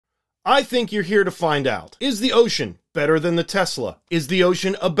I think you're here to find out. Is the Ocean better than the Tesla? Is the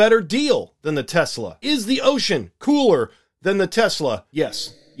Ocean a better deal than the Tesla? Is the Ocean cooler than the Tesla?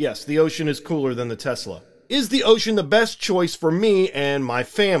 Yes, the Ocean is cooler than the Tesla. Is the Ocean the best choice for me and my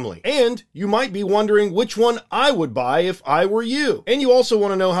family? And you might be wondering which one I would buy if I were you. And you also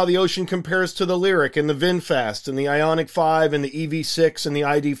want to know how the Ocean compares to the Lyriq and the VinFast and the Ioniq 5 and the EV6 and the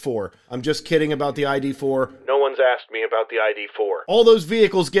ID4. I'm just kidding about the ID4. No one's asked me about the ID4. All those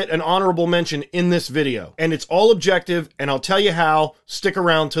vehicles get an honorable mention in this video. And it's all objective, and I'll tell you how. Stick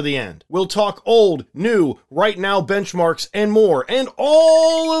around to the end. We'll talk old, new, right now benchmarks, and more, and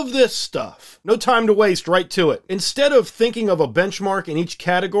all of this stuff. No time to waste, right to it. Instead of thinking of a benchmark in each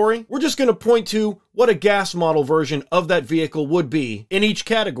category, we're just going to point to what a gas model version of that vehicle would be in each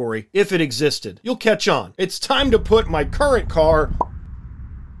category if it existed. You'll catch on. It's time to put my current car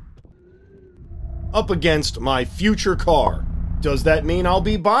up against my future car. Does that mean I'll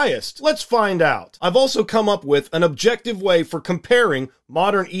be biased? Let's find out. I've also come up with an objective way for comparing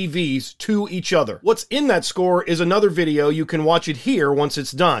modern EVs to each other. What's in that score is another video. You can watch it here once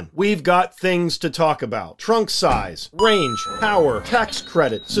it's done. We've got things to talk about. Trunk size, range, power, tax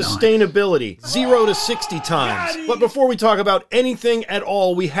credit, sustainability, 0 to 60 times. But before we talk about anything at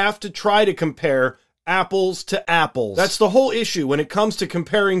all, we have to try to compare apples to apples. That's the whole issue when it comes to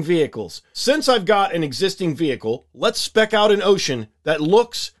comparing vehicles. Since I've got an existing vehicle, let's spec out an Ocean that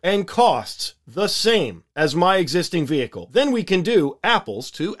looks and costs the same as my existing vehicle. Then we can do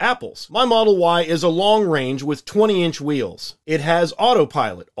apples to apples. My Model Y is a long range with 20-inch wheels. It has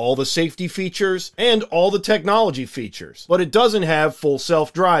autopilot, all the safety features, and all the technology features. But it doesn't have full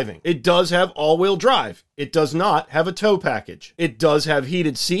self-driving. It does have all-wheel drive. It does not have a tow package. It does have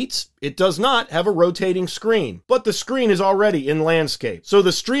heated seats. It does not have a rotating screen. But the screen is already in landscape. So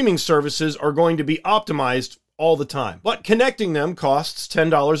the streaming services are going to be optimized all the time. But connecting them costs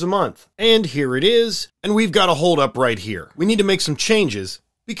 $10 a month. And here it is. And we've got a hold up right here. We need to make some changes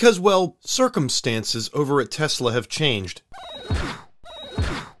because, well, circumstances over at Tesla have changed.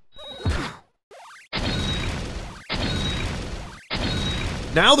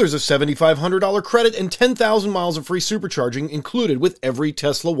 Now there's a $7,500 credit and 10,000 miles of free supercharging included with every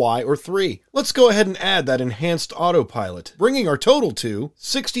Tesla Y or 3. Let's go ahead and add that enhanced autopilot, bringing our total to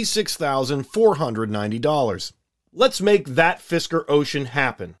 $66,490. Let's make that Fisker Ocean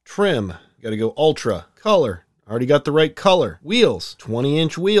happen. Trim, gotta go ultra. Color, already got the right color. Wheels,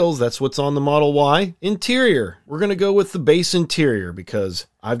 20-inch wheels, that's what's on the Model Y. Interior, we're gonna go with the base interior because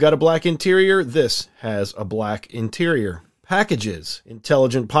I've got a black interior, this has a black interior. Packages,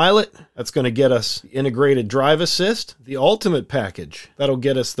 intelligent pilot, that's going to get us the integrated drive assist, the ultimate package, that'll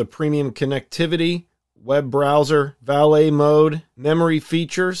get us the premium connectivity, web browser, valet mode, memory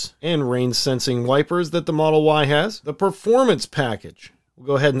features, and rain sensing wipers that the Model Y has. The performance package, we'll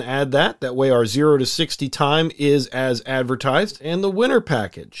go ahead and add that. That way our 0 to 60 time is as advertised. And the winter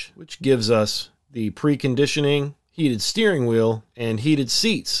package, which gives us the preconditioning, heated steering wheel, and heated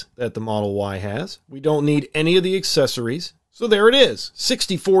seats that the Model Y has. We don't need any of the accessories. So there it is,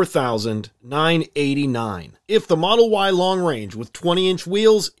 $64,989. If the Model Y long range with 20-inch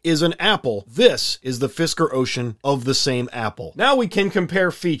wheels is an apple, this is the Fisker Ocean of the same apple. Now we can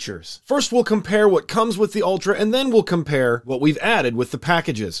compare features. First we'll compare what comes with the Ultra, and then we'll compare what we've added with the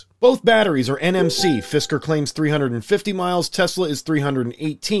packages. Both batteries are NMC. Fisker claims 350 miles, Tesla is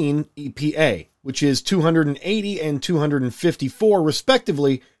 318 EPA, which is 280 and 254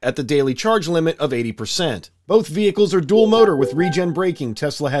 respectively at the daily charge limit of 80%. Both vehicles are dual motor with regen braking.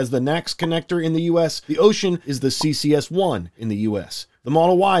 Tesla has the NACS connector in the US. The Ocean is the CCS1 in the US. The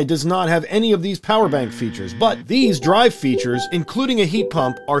Model Y does not have any of these power bank features, but these drive features, including a heat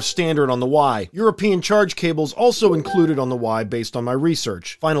pump, are standard on the Y. European charge cables also included on the Y based on my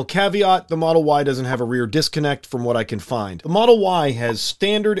research. Final caveat, the Model Y doesn't have a rear disconnect from what I can find. The Model Y has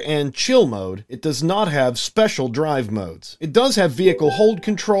standard and chill mode. It does not have special drive modes. It does have vehicle hold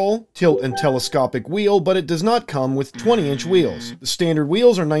control, tilt and telescopic wheel, but it does not come with 20-inch wheels. The standard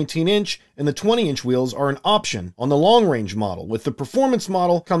wheels are 19-inch, and the 20-inch wheels are an option on the long-range model, with the performance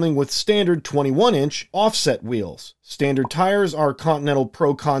model coming with standard 21-inch offset wheels. Standard tires are Continental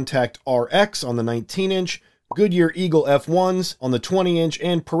Pro Contact RX on the 19-inch, Goodyear Eagle F1s on the 20-inch,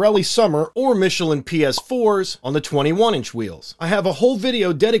 and Pirelli Summer or Michelin PS4s on the 21-inch wheels. I have a whole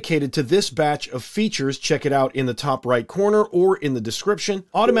video dedicated to this batch of features. Check it out in the top right corner or in the description.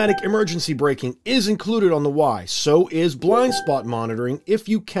 Automatic emergency braking is included on the Y. So is blind spot monitoring if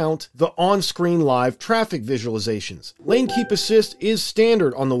you count the on-screen live traffic visualizations. Lane keep assist is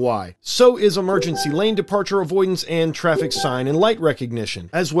standard on the Y. So is emergency lane departure avoidance and traffic sign and light recognition,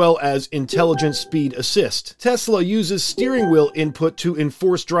 as well as intelligent speed assist. Tesla uses steering wheel input to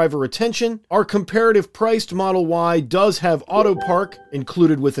enforce driver attention. Our comparative priced Model Y does have Auto Park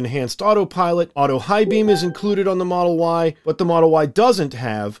included with enhanced autopilot. Auto high beam is included on the Model Y, but the Model Y doesn't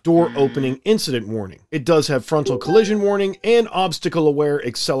have door opening incident warning. It does have frontal collision warning and obstacle aware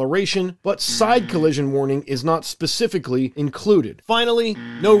acceleration, but side collision warning is not specifically included. Finally,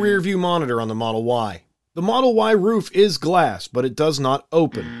 no rear view monitor on the Model Y. The Model Y roof is glass, but it does not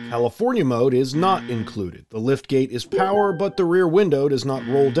open. California mode is not included. The liftgate is power, but the rear window does not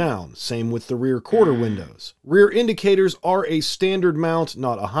roll down. Same with the rear quarter windows. Rear indicators are a standard mount,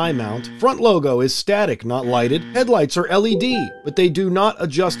 not a high mount. Front logo is static, not lighted. Headlights are LED, but they do not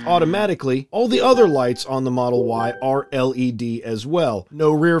adjust automatically. All the other lights on the Model Y are LED as well.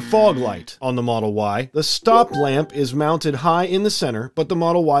 No rear fog light on the Model Y. The stop lamp is mounted high in the center, but the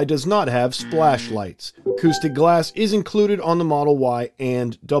Model Y does not have splash lights. Acoustic glass is included on the Model Y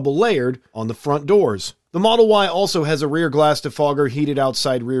and double layered on the front doors. The Model Y also has a rear glass defogger, heated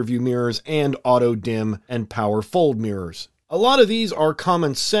outside rear view mirrors, and auto dim and power fold mirrors. A lot of these are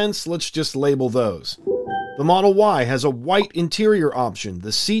common sense, let's just label those. The Model Y has a white interior option.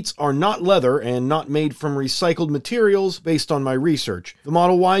 The seats are not leather and not made from recycled materials based on my research. The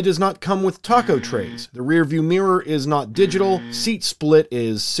Model Y does not come with taco trays. The rear view mirror is not digital, seat split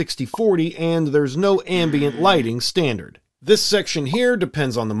is 60/40, and there's no ambient lighting standard. This section here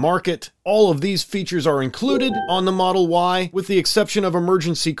depends on the market. All of these features are included on the Model Y, with the exception of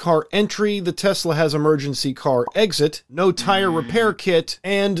emergency car entry. The Tesla has emergency car exit, no tire repair kit,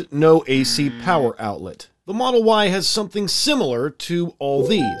 and no AC power outlet. The Model Y has something similar to all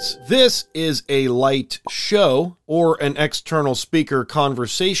these. This is a light show, or an external speaker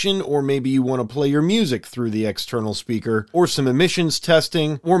conversation, or maybe you want to play your music through the external speaker, or some emissions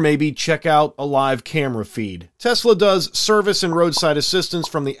testing, or maybe check out a live camera feed. Tesla does service and roadside assistance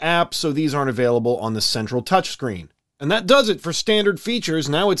from the app, so these aren't available on the central touchscreen. And that does it for standard features.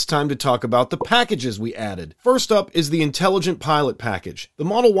 Now it's time to talk about the packages we added. First up is the Intelligent Pilot package. The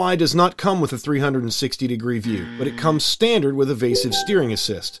Model Y does not come with a 360-degree view, but it comes standard with evasive steering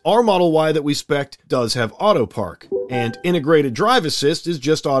assist. Our Model Y that we spec'd does have Auto Park, and Integrated Drive Assist is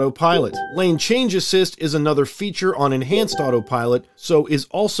just Autopilot. Lane Change Assist is another feature on Enhanced Autopilot, so is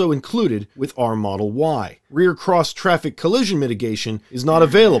also included with our Model Y. Rear cross traffic collision mitigation is not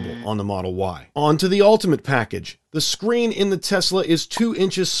available on the Model Y. On to the Ultimate package. The screen in the Tesla is 2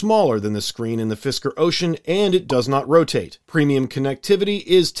 inches smaller than the screen in the Fisker Ocean, and it does not rotate. Premium connectivity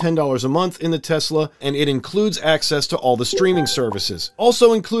is $10 a month in the Tesla, and it includes access to all the streaming services.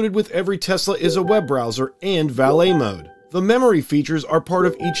 Also included with every Tesla is a web browser and valet mode. The memory features are part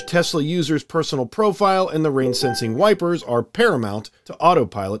of each Tesla user's personal profile, and the rain-sensing wipers are paramount to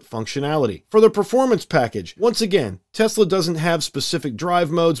autopilot functionality. For the performance package, once again, Tesla doesn't have specific drive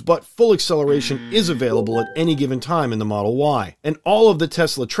modes, but full acceleration is available at any given time in the Model Y. And all of the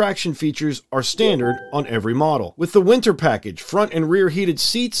Tesla traction features are standard on every model. With the winter package, front and rear heated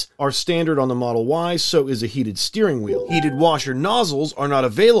seats are standard on the Model Y, so is a heated steering wheel. Heated washer nozzles are not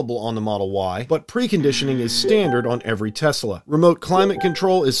available on the Model Y, but preconditioning is standard on every Tesla. Remote climate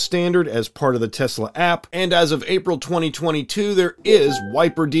control is standard as part of the Tesla app, and as of April 2022, there is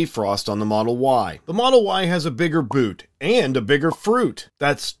wiper defrost on the Model Y. The Model Y has a bigger boot and a bigger fruit.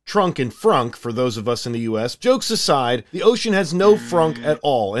 That's trunk and frunk for those of us in the US. Jokes aside, the Ocean has no frunk at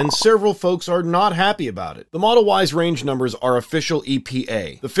all, and several folks are not happy about it. The Model Y's range numbers are official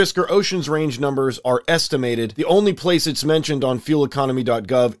EPA. The Fisker Ocean's range numbers are estimated. The only place it's mentioned on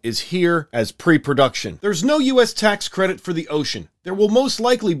fueleconomy.gov is here as pre-production. There's no US tax credit for the Ocean. There will most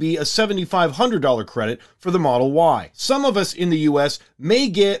likely be a $7,500 credit for the Model Y. Some of us in the US may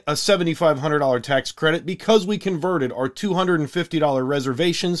get a $7,500 tax credit because we converted our $250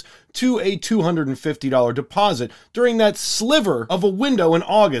 reservations to a $250 deposit during that sliver of a window in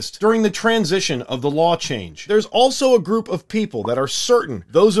August during the transition of the law change. There's also a group of people that are certain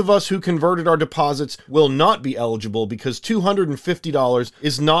those of us who converted our deposits will not be eligible because $250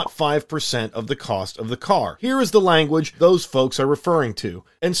 is not 5% of the cost of the car. Here is the language those folks are referring to.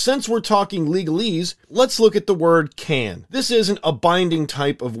 And since we're talking legalese, let's look at the word can. This isn't a binding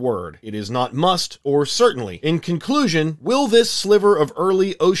type of word. It is not must or certainly. In conclusion, will this sliver of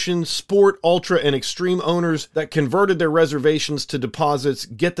early Ocean, Sport, Ultra, and Extreme owners that converted their reservations to deposits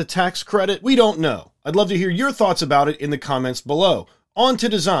get the tax credit? We don't know. I'd love to hear your thoughts about it in the comments below. On to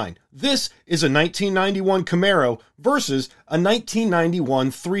design. This is a 1991 Camaro versus a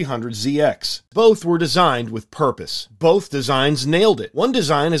 1991 300ZX. Both were designed with purpose. Both designs nailed it. One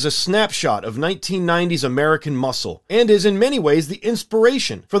design is a snapshot of 1990s American muscle and is in many ways the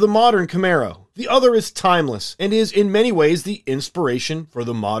inspiration for the modern Camaro. The other is timeless, and is in many ways the inspiration for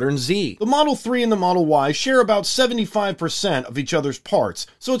the modern Z. The Model 3 and the Model Y share about 75% of each other's parts,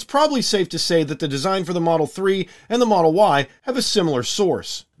 so it's probably safe to say that the design for the Model 3 and the Model Y have a similar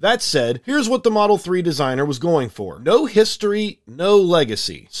source. That said, here's what the Model 3 designer was going for. No history, no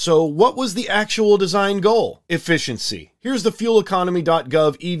legacy. So what was the actual design goal? Efficiency. Here's the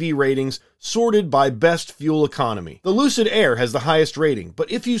fueleconomy.gov EV ratings sorted by best fuel economy. The Lucid Air has the highest rating,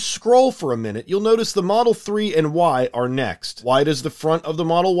 but if you scroll for a minute, you'll notice the Model 3 and Y are next. Why does the front of the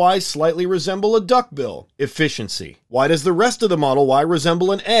Model Y slightly resemble a duckbill? Efficiency. Why does the rest of the Model Y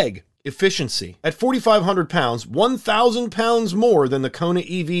resemble an egg? Efficiency. At 4,500 pounds, 1,000 pounds more than the Kona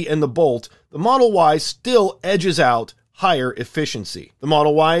EV and the Bolt, the Model Y still edges out higher efficiency. The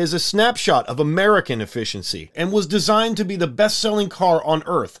Model Y is a snapshot of American efficiency and was designed to be the best-selling car on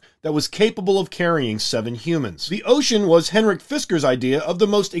Earth that was capable of carrying 7 humans. The Ocean was Henrik Fisker's idea of the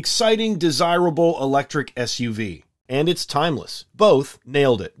most exciting, desirable electric SUV. And it's timeless. Both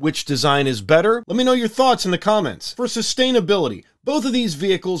nailed it. Which design is better? Let me know your thoughts in the comments. For sustainability, both of these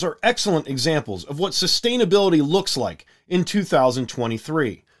vehicles are excellent examples of what sustainability looks like in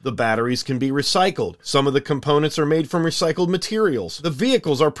 2023. The batteries can be recycled. Some of the components are made from recycled materials. The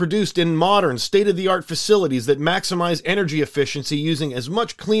vehicles are produced in modern, state-of-the-art facilities that maximize energy efficiency using as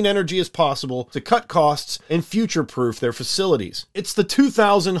much clean energy as possible to cut costs and future-proof their facilities. It's the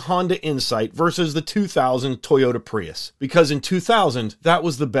 2000 Honda Insight versus the 2000 Toyota Prius, because in 2000, that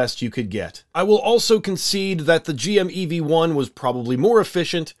was the best you could get. I will also concede that the GM EV1 was probably more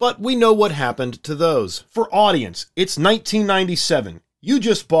efficient, but we know what happened to those. For audience, it's 1997. You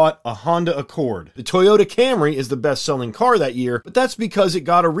just bought a Honda Accord. The Toyota Camry is the best-selling car that year, but that's because it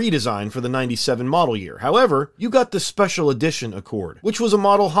got a redesign for the 97 model year. However, you got the Special Edition Accord, which was a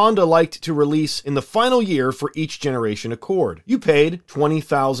model Honda liked to release in the final year for each generation Accord. You paid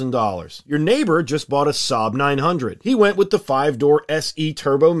 $20,000. Your neighbor just bought a Saab 900. He went with the 5-door SE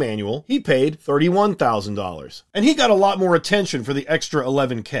Turbo manual. He paid $31,000. And he got a lot more attention for the extra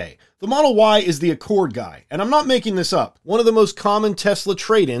 $11K. The Model Y is the Accord guy, and I'm not making this up. One of the most common Tesla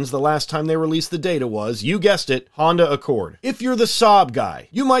trade-ins the last time they released the data was, you guessed it, Honda Accord. If you're the Saab guy,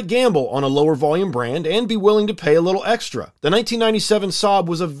 you might gamble on a lower volume brand and be willing to pay a little extra. The 1997 Saab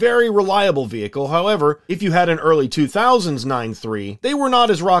was a very reliable vehicle. However, if you had an early 2000s 9.3, they were not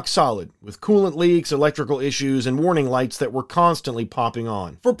as rock solid, with coolant leaks, electrical issues, and warning lights that were constantly popping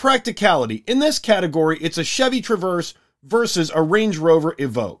on. For practicality, in this category, it's a Chevy Traverse versus a Range Rover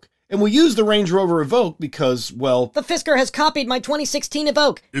Evoque. And we use the Range Rover Evoque because, well, the Fisker has copied my 2016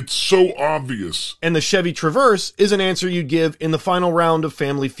 Evoque. It's so obvious. And the Chevy Traverse is an answer you'd give in the final round of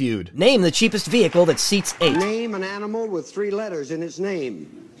Family Feud. Name the cheapest vehicle that seats 8. Name an animal with 3 letters in its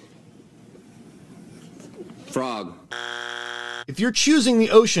name. Frog. If you're choosing the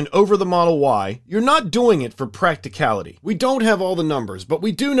Ocean over the Model Y, you're not doing it for practicality. We don't have all the numbers, but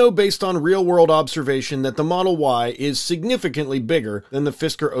we do know based on real-world observation that the Model Y is significantly bigger than the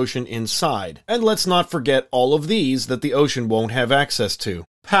Fisker Ocean inside. And let's not forget all of these that the Ocean won't have access to.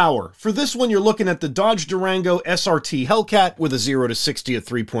 Power. For this one, you're looking at the Dodge Durango SRT Hellcat with a 0 to 60 at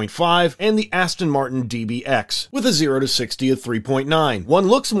 3.5 and the Aston Martin DBX with a 0 to 60 at 3.9. One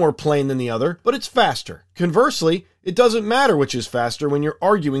looks more plain than the other, but it's faster. Conversely, it doesn't matter which is faster when you're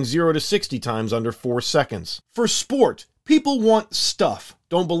arguing 0 to 60 times under 4 seconds. For sport, people want stuff.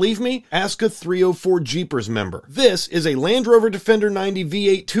 Don't believe me? Ask a 304 Jeepers member. This is a Land Rover Defender 90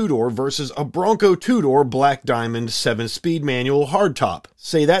 V8 2-door versus a Bronco 2-door Black Diamond 7-speed manual hardtop.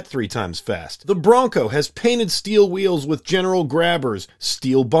 Say that 3 times fast. The Bronco has painted steel wheels with general grabbers,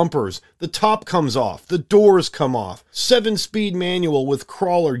 steel bumpers. The top comes off, the doors come off. 7-speed manual with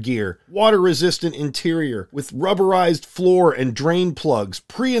crawler gear, water-resistant interior with rubberized floor and drain plugs,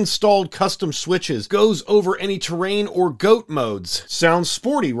 pre-installed custom switches, goes over any terrain or GOAT modes. Sounds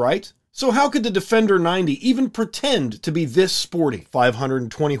sporty, right? So how could the Defender 90 even pretend to be this sporty?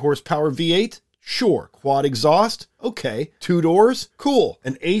 520 horsepower V8? Sure. Quad exhaust? Okay. 2 doors? Cool.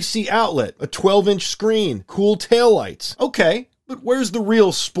 An AC outlet, a 12-inch screen, cool taillights? Okay. But where's the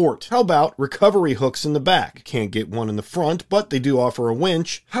real sport? How about recovery hooks in the back? Can't get one in the front, but they do offer a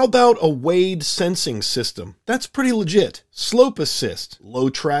winch. How about a Wade sensing system? That's pretty legit. Slope assist, low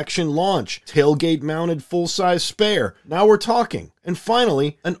traction launch, tailgate mounted full-size spare. Now we're talking. And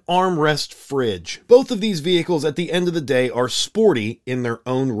finally, an armrest fridge. Both of these vehicles at the end of the day are sporty in their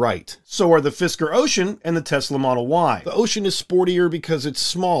own right. So are the Fisker Ocean and the Tesla Model Y. The Ocean is sportier because it's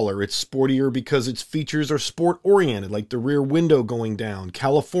smaller. It's sportier because its features are sport-oriented, like the rear window going down,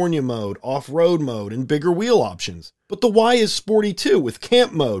 California mode, off-road mode, and bigger wheel options. But the Y is sporty too, with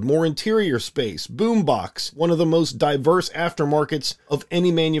camp mode, more interior space, boombox, one of the most diverse aftermarkets of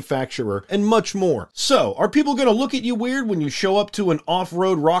any manufacturer, and much more. So, are people going to look at you weird when you show up to an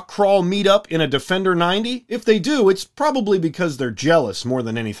off-road rock crawl meetup in a Defender 90? If they do, it's probably because they're jealous more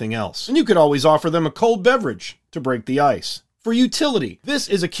than anything else. And you could always offer them a cold beverage to break the ice. For utility, this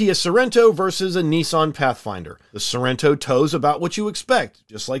is a Kia Sorento versus a Nissan Pathfinder. The Sorento tows about what you expect,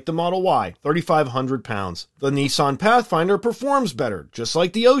 just like the Model Y, 3,500 pounds. The Nissan Pathfinder performs better, just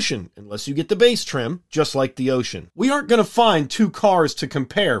like the Ocean, unless you get the base trim, just like the Ocean. We aren't going to find two cars to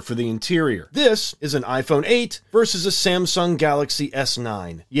compare for the interior. This is an iPhone 8 versus a Samsung Galaxy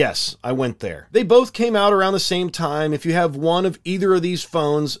S9. Yes, I went there. They both came out around the same time. If you have one of either of these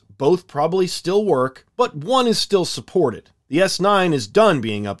phones, both probably still work, but one is still supported. The S9 is done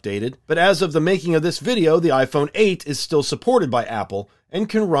being updated, but as of the making of this video, the iPhone 8 is still supported by Apple and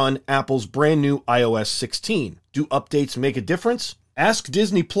can run Apple's brand new iOS 16. Do updates make a difference? Ask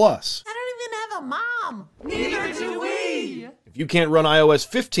Disney Plus. I don't even have a mom. Neither do we. If you can't run iOS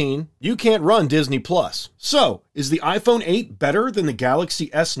 15, you can't run Disney Plus. So, is the iPhone 8 better than the Galaxy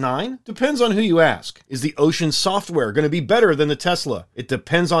S9? Depends on who you ask. Is the Ocean software going to be better than the Tesla? It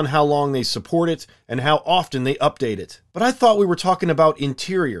depends on how long they support it and how often they update it. But I thought we were talking about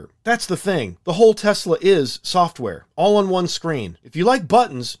interior. That's the thing. The whole Tesla is software, all on one screen. If you like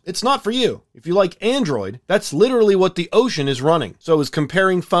buttons, it's not for you. If you like Android, that's literally what the Ocean is running. So is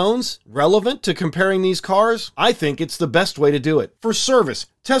comparing phones relevant to comparing these cars? I think it's the best way to do it. For service,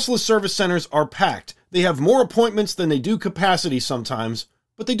 Tesla service centers are packed. They have more appointments than they do capacity sometimes,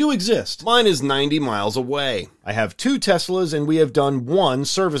 but they do exist. Mine is 90 miles away. I have 2 Teslas and we have done 1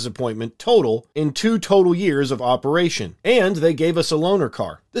 service appointment total in 2 total years of operation. And they gave us a loaner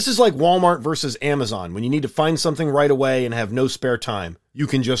car. This is like Walmart versus Amazon when you need to find something right away and have no spare time. You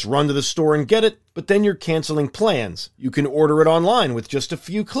can just run to the store and get it, but then you're canceling plans. You can order it online with just a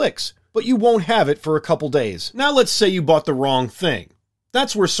few clicks, but you won't have it for a couple days. Now let's say you bought the wrong thing.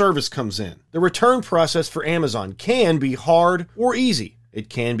 That's where service comes in. The return process for Amazon can be hard or easy. It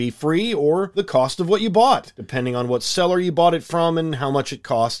can be free or the cost of what you bought, depending on what seller you bought it from and how much it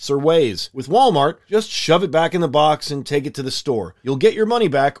costs or weighs. With Walmart, just shove it back in the box and take it to the store. You'll get your money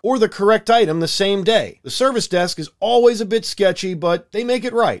back or the correct item the same day. The service desk is always a bit sketchy, but they make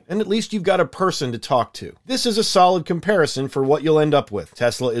it right, and at least you've got a person to talk to. This is a solid comparison for what you'll end up with.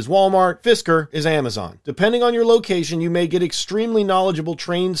 Tesla is Walmart, Fisker is Amazon. Depending on your location, you may get extremely knowledgeable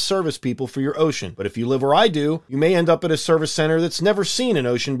trained service people for your Ocean, but if you live where I do, you may end up at a service center that's never seen an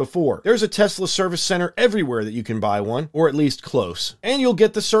Ocean before. There's a Tesla service center everywhere that you can buy one, or at least close, and you'll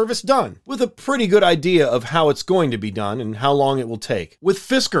get the service done with a pretty good idea of how it's going to be done and how long it will take. With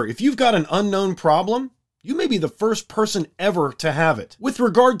Fisker, if you've got an unknown problem, you may be the first person ever to have it. With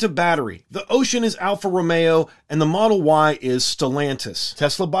regard to battery, the Ocean is Alfa Romeo and the Model Y is Stellantis.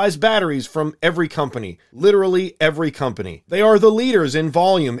 Tesla buys batteries from every company, literally every company. They are the leaders in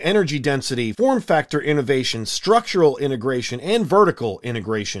volume, energy density, form factor innovation, structural integration, and vertical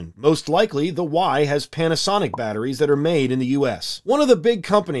integration. Most likely, the Y has Panasonic batteries that are made in the US. One of the big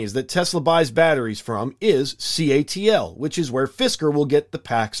companies that Tesla buys batteries from is CATL, which is where Fisker will get the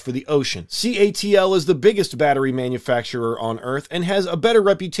packs for the Ocean. CATL is the biggest battery manufacturer on Earth and has a better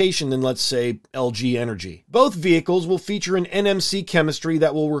reputation than, let's say, LG Energy. Both vehicles will feature an NMC chemistry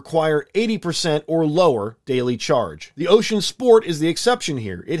that will require 80% or lower daily charge. The Ocean Sport is the exception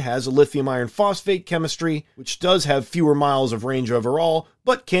here. It has a lithium iron phosphate chemistry, which does have fewer miles of range overall,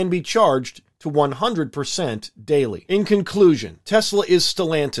 but can be charged to 100% daily. In conclusion, Tesla is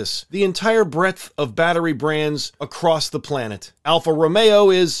Stellantis, the entire breadth of battery brands across the planet. Alfa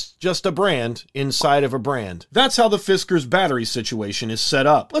Romeo is just a brand inside of a brand. That's how the Fisker's battery situation is set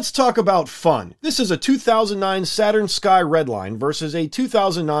up. Let's talk about fun. This is a 2009 Saturn Sky Redline versus a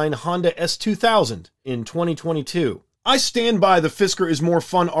 2009 Honda S2000 in 2022. I stand by the Fisker is more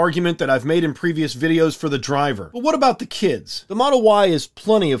fun argument that I've made in previous videos for the driver. But what about the kids? The Model Y is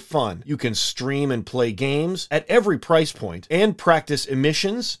plenty of fun. You can stream and play games at every price point and practice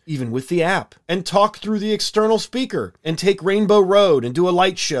emissions, even with the app, and talk through the external speaker and take Rainbow Road and do a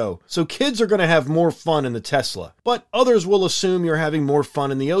light show. So kids are going to have more fun in the Tesla. But others will assume you're having more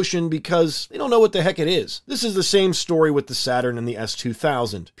fun in the Ocean because they don't know what the heck it is. This is the same story with the Saturn and the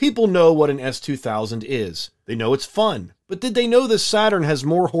S2000. People know what an S2000 is. They know it's fun. But did they know the Saturn has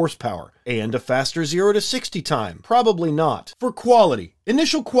more horsepower and a faster 0 to 60 time? Probably not. For quality,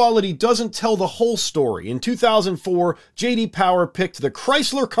 initial quality doesn't tell the whole story. In 2004, J.D. Power picked the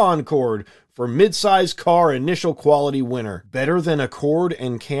Chrysler Concorde for mid-size car initial quality winner. Better than Accord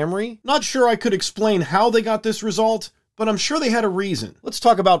and Camry? Not sure I could explain how they got this result, but I'm sure they had a reason. Let's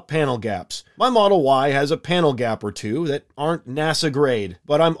talk about panel gaps. My Model Y has a panel gap or two that aren't NASA grade,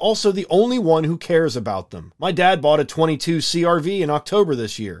 but I'm also the only one who cares about them. My dad bought a 22 CRV in October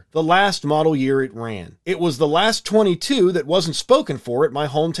this year, the last model year it ran. It was the last 22 that wasn't spoken for at my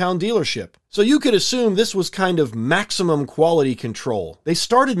hometown dealership. So you could assume this was kind of maximum quality control. They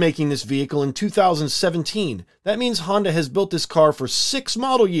started making this vehicle in 2017. That means Honda has built this car for 6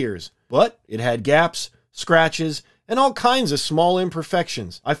 model years, but it had gaps, scratches, and all kinds of small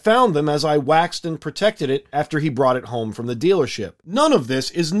imperfections. I found them as I waxed and protected it after he brought it home from the dealership. None of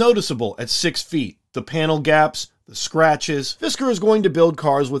this is noticeable at 6 feet. The panel gaps, the scratches. Fisker is going to build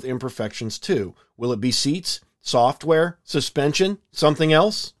cars with imperfections too. Will it be seats, software, suspension, something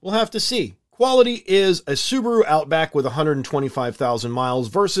else? We'll have to see. Quality is a Subaru Outback with 125,000 miles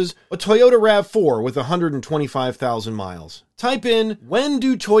versus a Toyota RAV4 with 125,000 miles. Type in, "when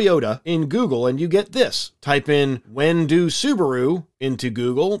do Toyota" in Google and you get this. Type in, "when do Subaru" into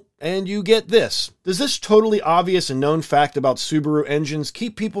Google and you get this. Does this totally obvious and known fact about Subaru engines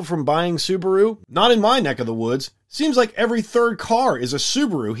keep people from buying Subaru? Not in my neck of the woods. Seems like every third car is a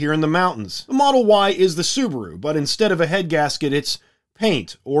Subaru here in the mountains. The Model Y is the Subaru, but instead of a head gasket, it's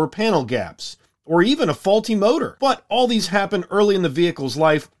paint or panel gaps, or even a faulty motor. But all these happen early in the vehicle's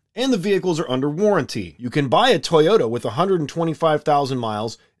life, and the vehicles are under warranty. You can buy a Toyota with 125,000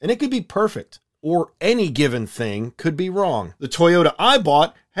 miles, and it could be perfect, or any given thing could be wrong. The Toyota I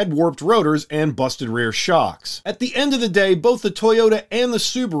bought had warped rotors and busted rear shocks. At the end of the day, both the Toyota and the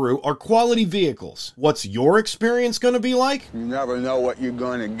Subaru are quality vehicles. What's your experience going to be like? You never know what you're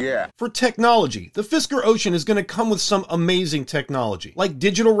going to get. For technology, the Fisker Ocean is going to come with some amazing technology, like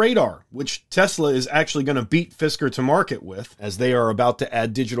digital radar, which Tesla is actually going to beat Fisker to market with, as they are about to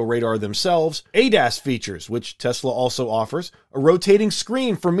add digital radar themselves, ADAS features, which Tesla also offers, a rotating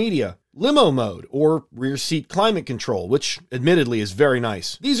screen for media, limo mode, or rear seat climate control, which admittedly is very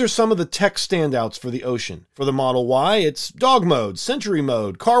nice. These are some of the tech standouts for the Ocean. For the Model Y, it's dog mode, Century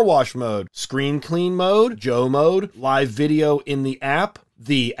mode, car wash mode, screen clean mode, Joe mode, live video in the app,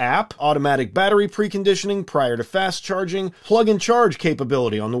 automatic battery preconditioning prior to fast charging, plug and charge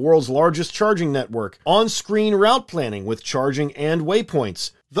capability on the world's largest charging network, on-screen route planning with charging and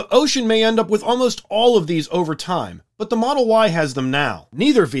waypoints. The Ocean may end up with almost all of these over time, but the Model Y has them now.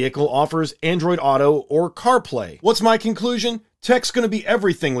 Neither vehicle offers Android Auto or CarPlay. What's my conclusion? Tech's going to be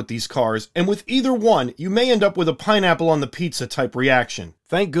everything with these cars, and with either one, you may end up with a pineapple on the pizza type reaction.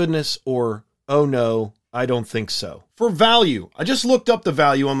 Thank goodness, or oh no, I don't think so. For value, I just looked up the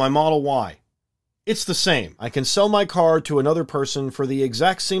value on my Model Y. It's the same. I can sell my car to another person for the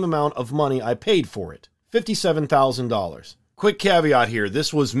exact same amount of money I paid for it, $57,000. Quick caveat here,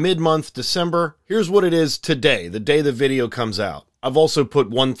 this was mid-month December. Here's what it is today, the day the video comes out. I've also put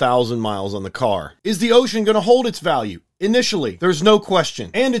 1,000 miles on the car. Is the Ocean going to hold its value? Initially, there's no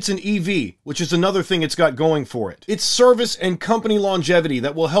question. And it's an EV, which is another thing it's got going for it. It's service and company longevity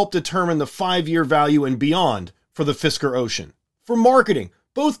that will help determine the 5-year value and beyond for the Fisker Ocean. For marketing,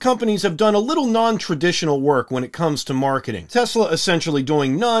 both companies have done a little non-traditional work when it comes to marketing. Tesla essentially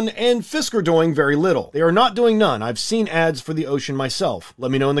doing none, and Fisker doing very little. They are not doing none. I've seen ads for the Ocean myself.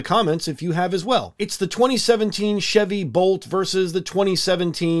 Let me know in the comments if you have as well. It's the 2017 Chevy Bolt versus the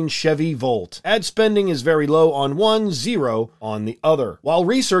 2017 Chevy Volt. Ad spending is very low on one, zero on the other. While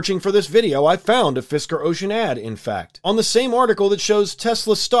researching for this video, I found a Fisker Ocean ad, in fact, on the same article that shows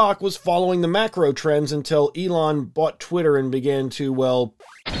Tesla stock was following the macro trends until Elon bought Twitter and began to, well,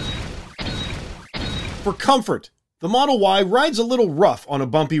 for comfort, the Model Y rides a little rough on a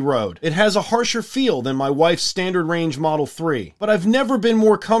bumpy road. It has a harsher feel than my wife's standard range Model 3, but I've never been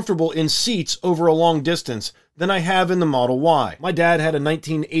more comfortable in seats over a long distance than I have in the Model Y. My dad had a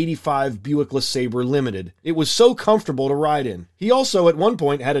 1985 Buick LeSabre Limited. It was so comfortable to ride in. He also at one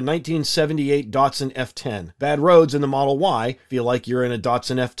point had a 1978 Datsun F10. Bad roads in the Model Y feel like you're in a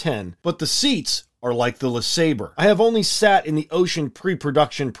Datsun F10, but the seats are like the LeSabre. I have only sat in the Ocean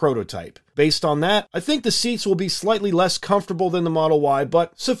pre-production prototype. Based on that, I think the seats will be slightly less comfortable than the Model Y,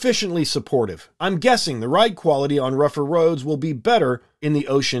 but sufficiently supportive. I'm guessing the ride quality on rougher roads will be better in the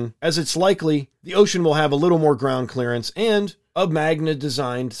Ocean, as it's likely the Ocean will have a little more ground clearance and a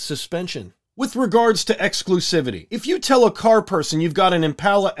Magna-designed suspension. With regards to exclusivity, if you tell a car person you've got an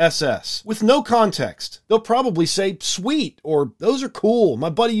Impala SS with no context, they'll probably say, sweet, or those are cool,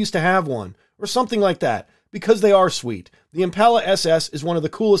 my buddy used to have one, or something like that, because they are sweet. The Impala SS is one of the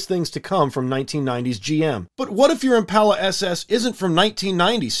coolest things to come from 1990s GM. But what if your Impala SS isn't from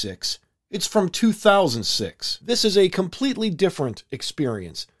 1996? It's from 2006. This is a completely different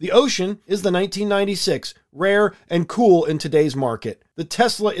experience. The Ocean is the 1996, rare and cool in today's market. The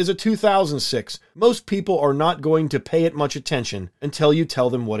Tesla is a 2006. Most people are not going to pay it much attention until you tell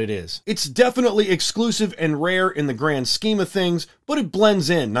them what it is. It's definitely exclusive and rare in the grand scheme of things, but it blends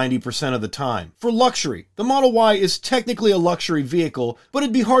in 90% of the time. For luxury, the Model Y is technically a luxury vehicle, but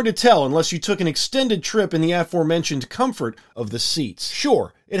it'd be hard to tell unless you took an extended trip in the aforementioned comfort of the seats.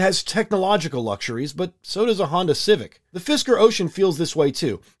 Sure, it has technological luxuries, but so does a Honda Civic. The Fisker Ocean feels this way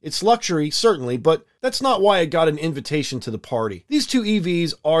too. It's luxury, certainly, but that's not why it got an invitation to the party. These two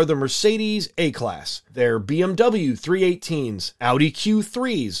EVs are the Mercedes A-Class. They're BMW 318s, Audi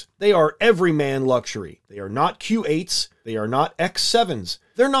Q3s. They are everyman luxury. They are not Q8s. They are not X7s.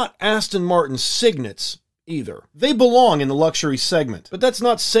 They're not Aston Martin Signets either. They belong in the luxury segment, but that's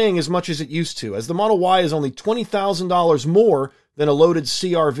not saying as much as it used to, as the Model Y is only $20,000 more than a loaded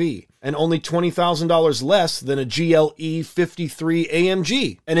CR-V, and only $20,000 less than a GLE 53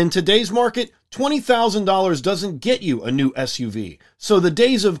 AMG. And in today's market, $20,000 doesn't get you a new SUV. So the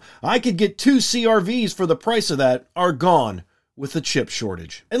days of, I could get 2 CR-Vs for the price of that, are gone with the chip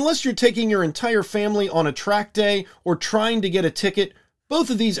shortage. Unless you're taking your entire family on a track day or trying to get a ticket, both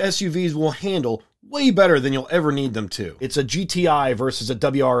of these SUVs will handle way better than you'll ever need them to. It's a GTI versus a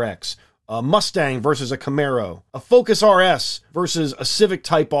WRX, a Mustang versus a Camaro, a Focus RS versus a Civic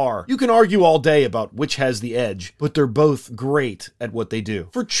Type R. You can argue all day about which has the edge, but they're both great at what they do.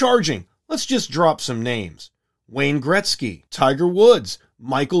 For charging, let's just drop some names. Wayne Gretzky, Tiger Woods,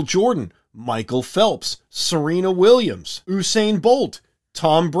 Michael Jordan, Michael Phelps, Serena Williams, Usain Bolt,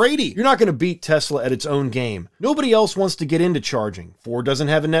 Tom Brady. You're not going to beat Tesla at its own game. Nobody else wants to get into charging. Ford doesn't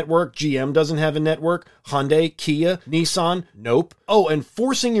have a network. GM doesn't have a network. Hyundai, Kia, Nissan, nope. Oh, and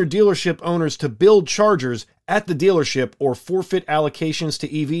forcing your dealership owners to build chargers at the dealership or forfeit allocations to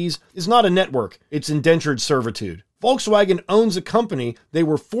EVs is not a network. It's indentured servitude. Volkswagen owns a company they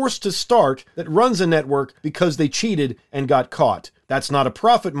were forced to start that runs a network because they cheated and got caught. That's not a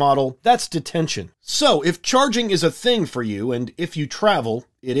profit model, that's detention. So, if charging is a thing for you, and if you travel,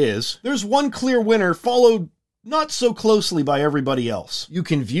 it is, there's one clear winner followed not so closely by everybody else. You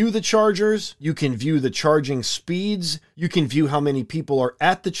can view the chargers, you can view the charging speeds, you can view how many people are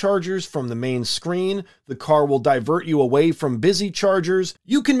at the chargers from the main screen. The car will divert you away from busy chargers.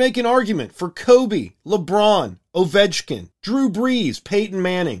 You can make an argument for Kobe, LeBron, Ovechkin, Drew Brees, Peyton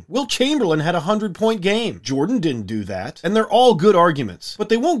Manning. Will Chamberlain had a 100-point game. Jordan didn't do that. And they're all good arguments, but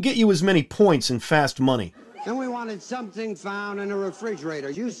they won't get you as many points in fast money. Then we wanted something found in a refrigerator.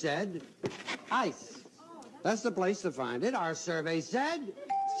 You said ice. That's the place to find it. Our survey said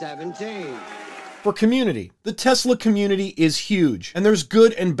 17. For community, the Tesla community is huge, and there's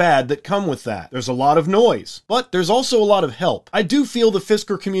good and bad that come with that. There's a lot of noise, but there's also a lot of help. I do feel the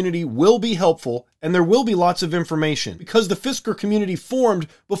Fisker community will be helpful, and there will be lots of information, because the Fisker community formed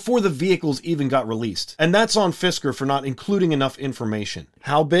before the vehicles even got released. And that's on Fisker for not including enough information.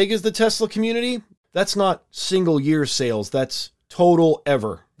 How big is the Tesla community? That's not single-year sales, that's total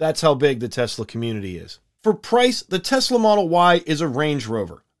ever. That's how big the Tesla community is. For price, the Tesla Model Y is a Range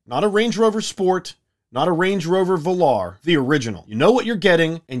Rover. Not a Range Rover Sport, not a Range Rover Velar, the original. You know what you're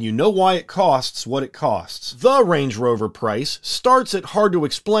getting, and you know why it costs what it costs. The Range Rover price starts at hard to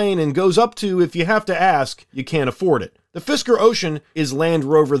explain and goes up to, if you have to ask, you can't afford it. The Fisker Ocean is Land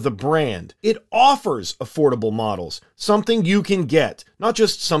Rover the brand. It offers affordable models, something you can get, not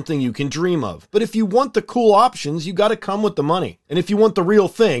just something you can dream of. But if you want the cool options, you gotta come with the money. And if you want the real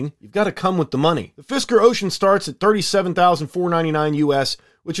thing, you've gotta come with the money. The Fisker Ocean starts at $37,499 US,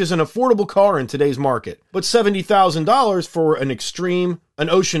 which is an affordable car in today's market. But $70,000 for an Extreme, an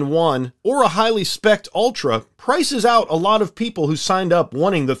Ocean One, or a highly spec'd Ultra prices out a lot of people who signed up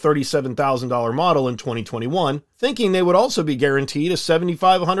wanting the $37,000 model in 2021, thinking they would also be guaranteed a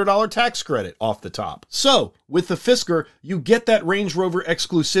 $7,500 tax credit off the top. So, with the Fisker, you get that Range Rover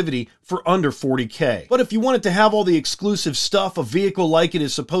exclusivity for under $40K. But if you wanted to have all the exclusive stuff a vehicle like it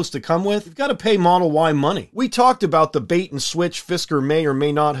is supposed to come with, you've got to pay Model Y money. We talked about the bait and switch Fisker may or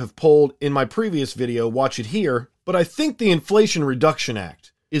may not have pulled in my previous video, watch it here, but I think the Inflation Reduction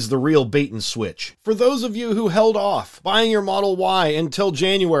Act is the real bait and switch. For those of you who held off buying your Model Y until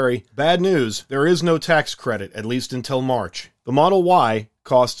January, bad news, there is no tax credit, at least until March. The Model Y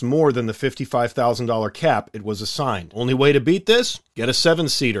costs more than the $55,000 cap it was assigned. Only way to beat this? Get a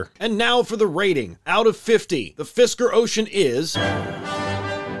 7-seater. And now for the rating. Out of 50, the Fisker Ocean is...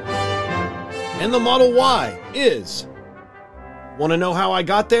 and the Model Y is... Want to know how I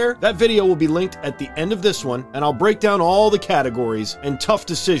got there? That video will be linked at the end of this one, and I'll break down all the categories and tough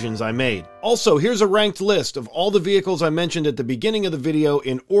decisions I made. Also, here's a ranked list of all the vehicles I mentioned at the beginning of the video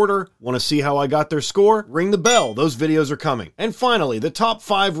in order. Want to see how I got their score? Ring the bell, those videos are coming. And finally, the top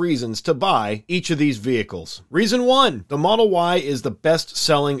 5 reasons to buy each of these vehicles. Reason 1, the Model Y is the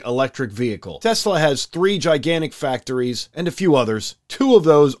best-selling electric vehicle. Tesla has 3 gigantic factories and a few others. 2 of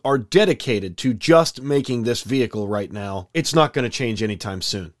those are dedicated to just making this vehicle right now. It's not going to change anytime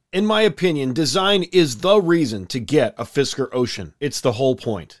soon. In my opinion, design is the reason to get a Fisker Ocean. It's the whole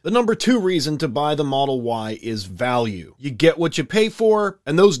point. The number 2 reason to buy the Model Y is value. You get what you pay for,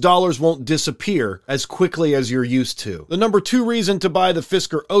 and those dollars won't disappear as quickly as you're used to. The number 2 reason to buy the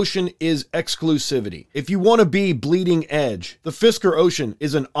Fisker Ocean is exclusivity. If you want to be bleeding edge, the Fisker Ocean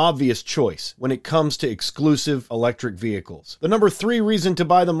is an obvious choice when it comes to exclusive electric vehicles. The number 3 reason to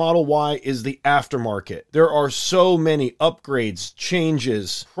buy the Model Y is the aftermarket. There are so many upgrades,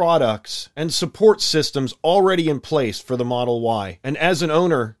 changes, products, and support systems already in place for the Model Y. And as an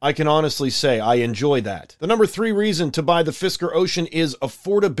owner, I can honestly say I enjoy that. The number 3 reason to buy the Fisker Ocean is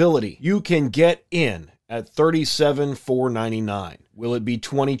affordability. You can get in at $37,499. Will it be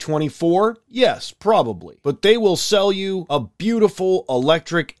 2024? Yes, probably. But they will sell you a beautiful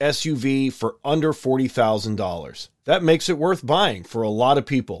electric SUV for under $40,000. That makes it worth buying for a lot of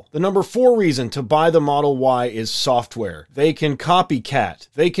people. The number 4 reason to buy the Model Y is software. They can copycat,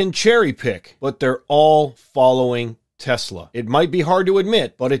 they can cherry pick, but they're all following Tesla. It might be hard to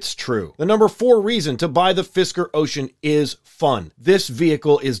admit, but it's true. The number 4 reason to buy the Fisker Ocean is fun. This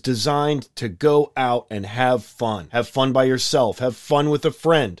vehicle is designed to go out and have fun. Have fun by yourself. Have fun with a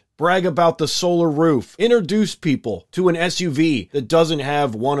friend. Brag about the solar roof. Introduce people to an SUV that doesn't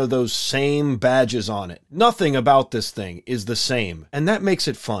have one of those same badges on it. Nothing about this thing is the same, and that makes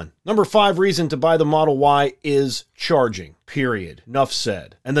it fun. Number 5 reason to buy the Model Y is charging. Period. Enough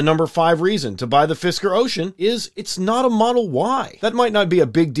said. And the number 5 reason to buy the Fisker Ocean is it's not a Model Y. That might not be a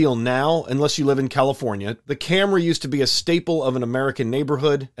big deal now, unless you live in California. The Camry used to be a staple of an American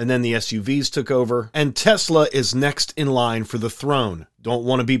neighborhood, and then the SUVs took over, and Tesla is next in line for the throne. Don't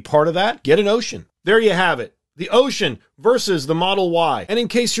want to be part of that? Get an Ocean. There you have it. The Ocean versus the Model Y. And in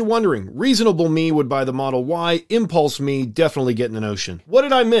case you're wondering, reasonable me would buy the Model Y, impulse me definitely getting an Ocean. What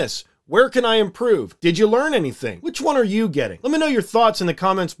did I miss? Where can I improve? Did you learn anything? Which one are you getting? Let me know your thoughts in the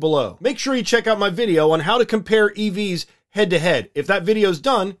comments below. Make sure you check out my video on how to compare EVs head to head. If that video's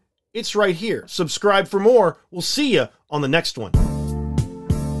done, it's right here. Subscribe for more. We'll see you on the next one.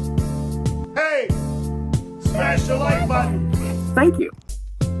 Hey! Smash the like button! Thank you.